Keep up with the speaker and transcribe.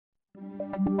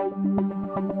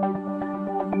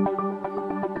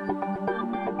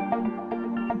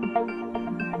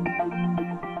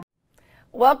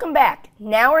Welcome back.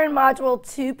 Now we're in Module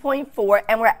 2.4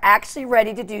 and we're actually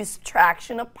ready to do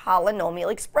subtraction of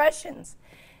polynomial expressions.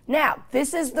 Now,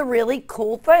 this is the really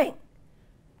cool thing.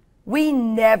 We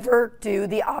never do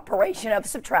the operation of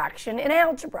subtraction in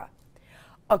algebra.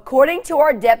 According to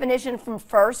our definition from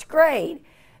first grade,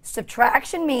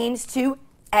 subtraction means to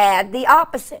add the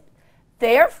opposite.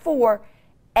 Therefore,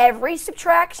 every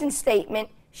subtraction statement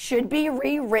should be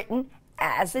rewritten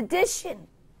as addition.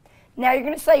 Now you're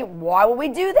going to say, why would we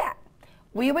do that?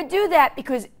 We would do that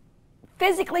because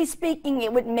physically speaking,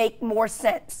 it would make more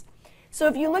sense. So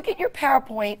if you look at your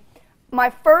PowerPoint, my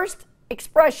first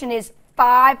expression is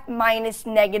 5 minus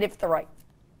negative 3.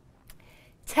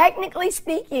 Technically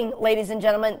speaking, ladies and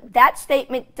gentlemen, that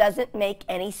statement doesn't make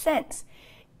any sense.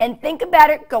 And think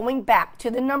about it going back to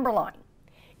the number line.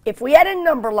 If we had a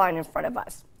number line in front of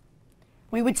us,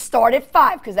 we would start at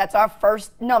 5 because that's our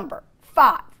first number,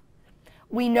 5.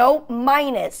 We know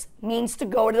minus means to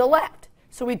go to the left.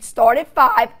 So we'd start at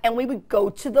 5 and we would go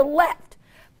to the left.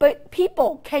 But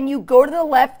people, can you go to the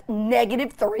left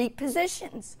negative 3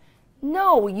 positions?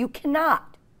 No, you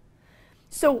cannot.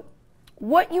 So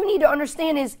what you need to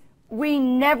understand is we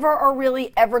never are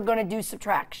really ever going to do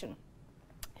subtraction.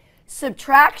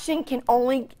 Subtraction can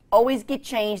always get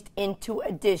changed into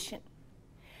addition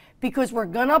because we're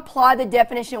going to apply the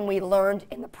definition we learned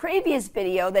in the previous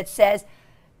video that says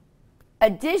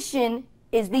addition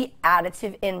is the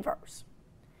additive inverse.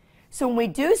 So when we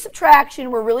do subtraction,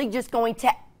 we're really just going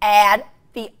to add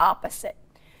the opposite.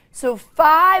 So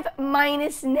 5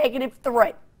 minus negative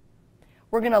 3.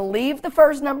 We're going to leave the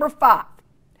first number 5.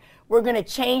 We're going to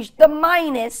change the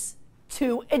minus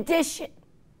to addition.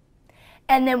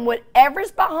 And then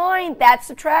whatever's behind that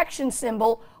subtraction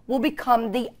symbol will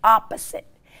become the opposite.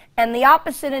 And the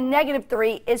opposite of negative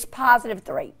 3 is positive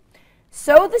 3.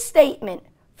 So the statement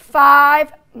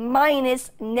 5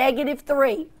 minus negative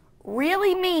 3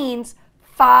 really means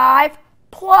 5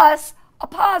 plus a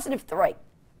positive 3.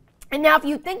 And now if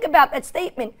you think about that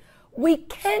statement, we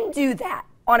can do that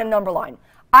on a number line.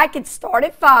 I could start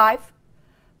at 5,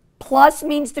 plus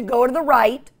means to go to the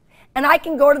right, and I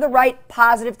can go to the right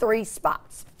positive 3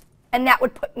 spots. And that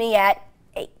would put me at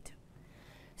 8.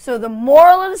 So the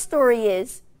moral of the story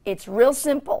is, it's real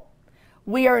simple.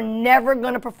 We are never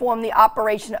going to perform the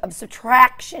operation of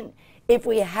subtraction. If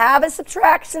we have a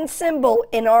subtraction symbol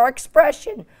in our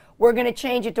expression, we're going to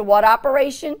change it to what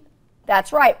operation?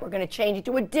 That's right, we're going to change it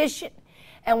to addition.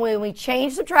 And when we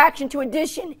change subtraction to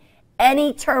addition,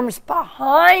 any terms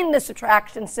behind the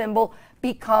subtraction symbol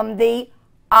become the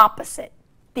opposite,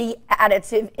 the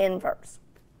additive inverse.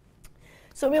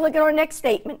 So we look at our next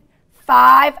statement,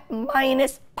 5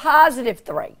 minus positive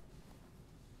 3.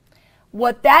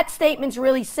 What that statement's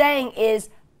really saying is,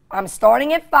 I'm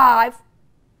starting at 5.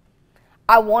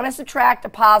 I want to subtract a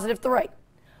positive 3.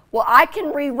 Well, I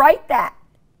can rewrite that.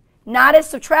 Not as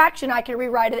subtraction, I can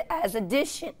rewrite it as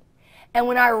addition. And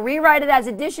when I rewrite it as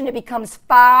addition, it becomes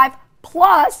 5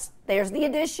 plus, there's the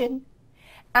addition,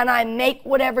 and I make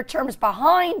whatever terms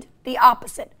behind the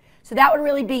opposite. So that would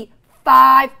really be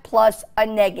 5 plus a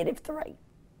negative 3.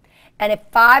 And if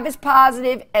 5 is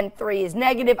positive and 3 is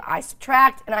negative, I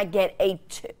subtract and I get a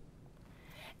 2.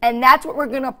 And that's what we're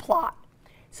going to apply.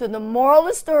 So the moral of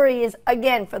the story is,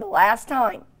 again, for the last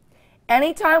time,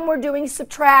 anytime we're doing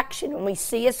subtraction and we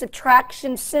see a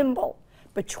subtraction symbol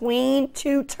between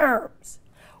two terms,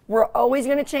 we're always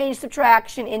going to change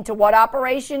subtraction into what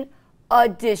operation?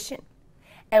 Addition.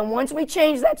 And once we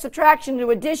change that subtraction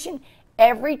to addition,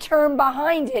 every term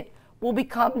behind it will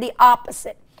become the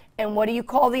opposite. And what do you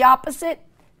call the opposite?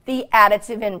 The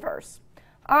additive inverse.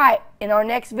 All right, in our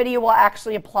next video, we'll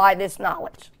actually apply this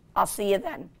knowledge. I'll see you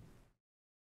then.